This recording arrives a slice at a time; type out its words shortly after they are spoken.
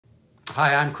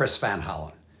Hi, I'm Chris Van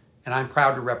Hollen, and I'm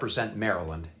proud to represent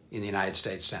Maryland in the United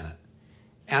States Senate.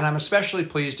 And I'm especially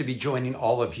pleased to be joining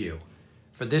all of you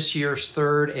for this year's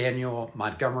third annual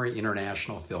Montgomery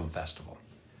International Film Festival.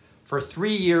 For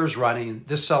 3 years running,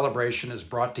 this celebration has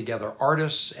brought together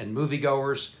artists and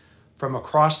moviegoers from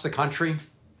across the country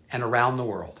and around the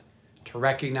world to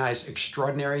recognize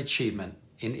extraordinary achievement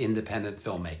in independent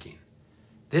filmmaking.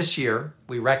 This year,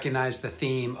 we recognize the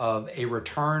theme of a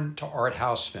return to art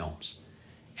house films.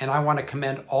 And I want to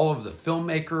commend all of the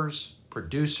filmmakers,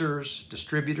 producers,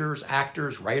 distributors,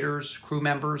 actors, writers, crew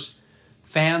members,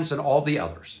 fans, and all the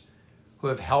others who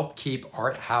have helped keep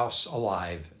art house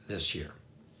alive this year.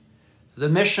 The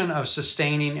mission of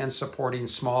sustaining and supporting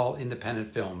small independent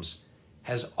films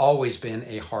has always been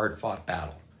a hard-fought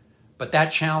battle, but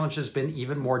that challenge has been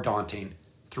even more daunting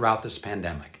throughout this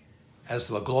pandemic. As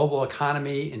the global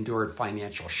economy endured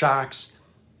financial shocks,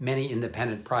 many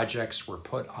independent projects were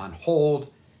put on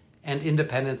hold, and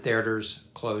independent theaters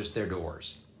closed their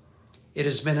doors. It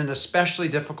has been an especially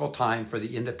difficult time for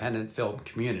the independent film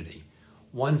community,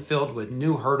 one filled with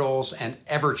new hurdles and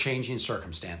ever-changing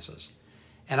circumstances.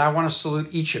 And I want to salute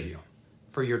each of you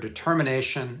for your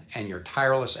determination and your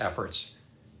tireless efforts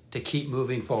to keep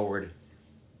moving forward,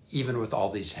 even with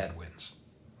all these headwinds.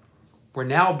 We're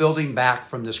now building back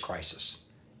from this crisis,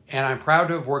 and I'm proud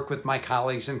to have worked with my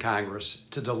colleagues in Congress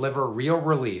to deliver real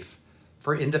relief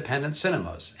for independent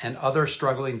cinemas and other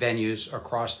struggling venues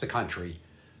across the country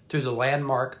through the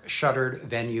landmark Shuttered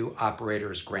Venue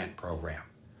Operators Grant Program.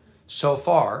 So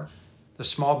far, the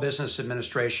Small Business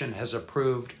Administration has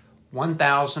approved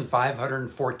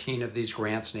 1,514 of these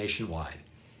grants nationwide,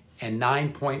 and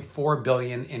 $9.4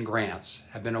 billion in grants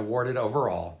have been awarded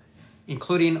overall,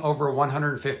 including over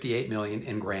 $158 million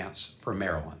in grants for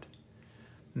Maryland.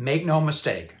 Make no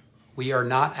mistake, we are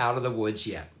not out of the woods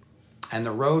yet, and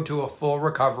the road to a full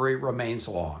recovery remains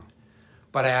long.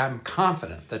 But I am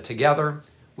confident that together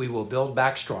we will build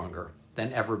back stronger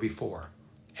than ever before.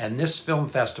 And this film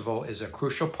festival is a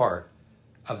crucial part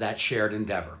of that shared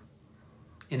endeavor.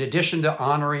 In addition to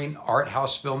honoring art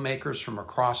house filmmakers from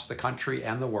across the country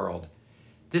and the world,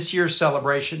 this year's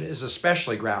celebration is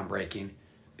especially groundbreaking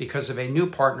because of a new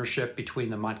partnership between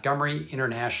the Montgomery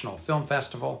International Film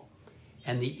Festival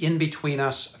and the In Between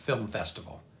Us Film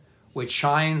Festival, which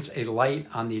shines a light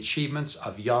on the achievements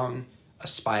of young,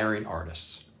 aspiring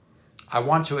artists. I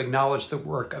want to acknowledge the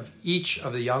work of each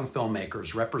of the young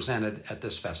filmmakers represented at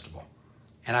this festival,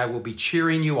 and I will be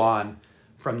cheering you on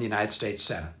from the United States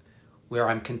Senate, where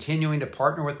I'm continuing to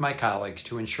partner with my colleagues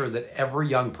to ensure that every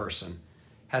young person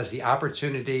has the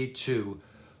opportunity to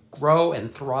grow and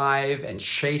thrive and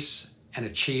chase and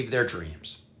achieve their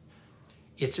dreams.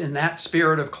 It's in that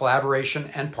spirit of collaboration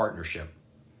and partnership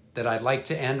that I'd like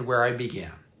to end where I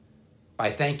began, by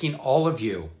thanking all of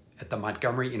you at the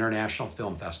Montgomery International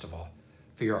Film Festival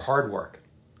for your hard work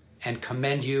and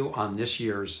commend you on this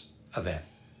year's event.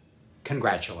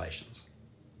 Congratulations.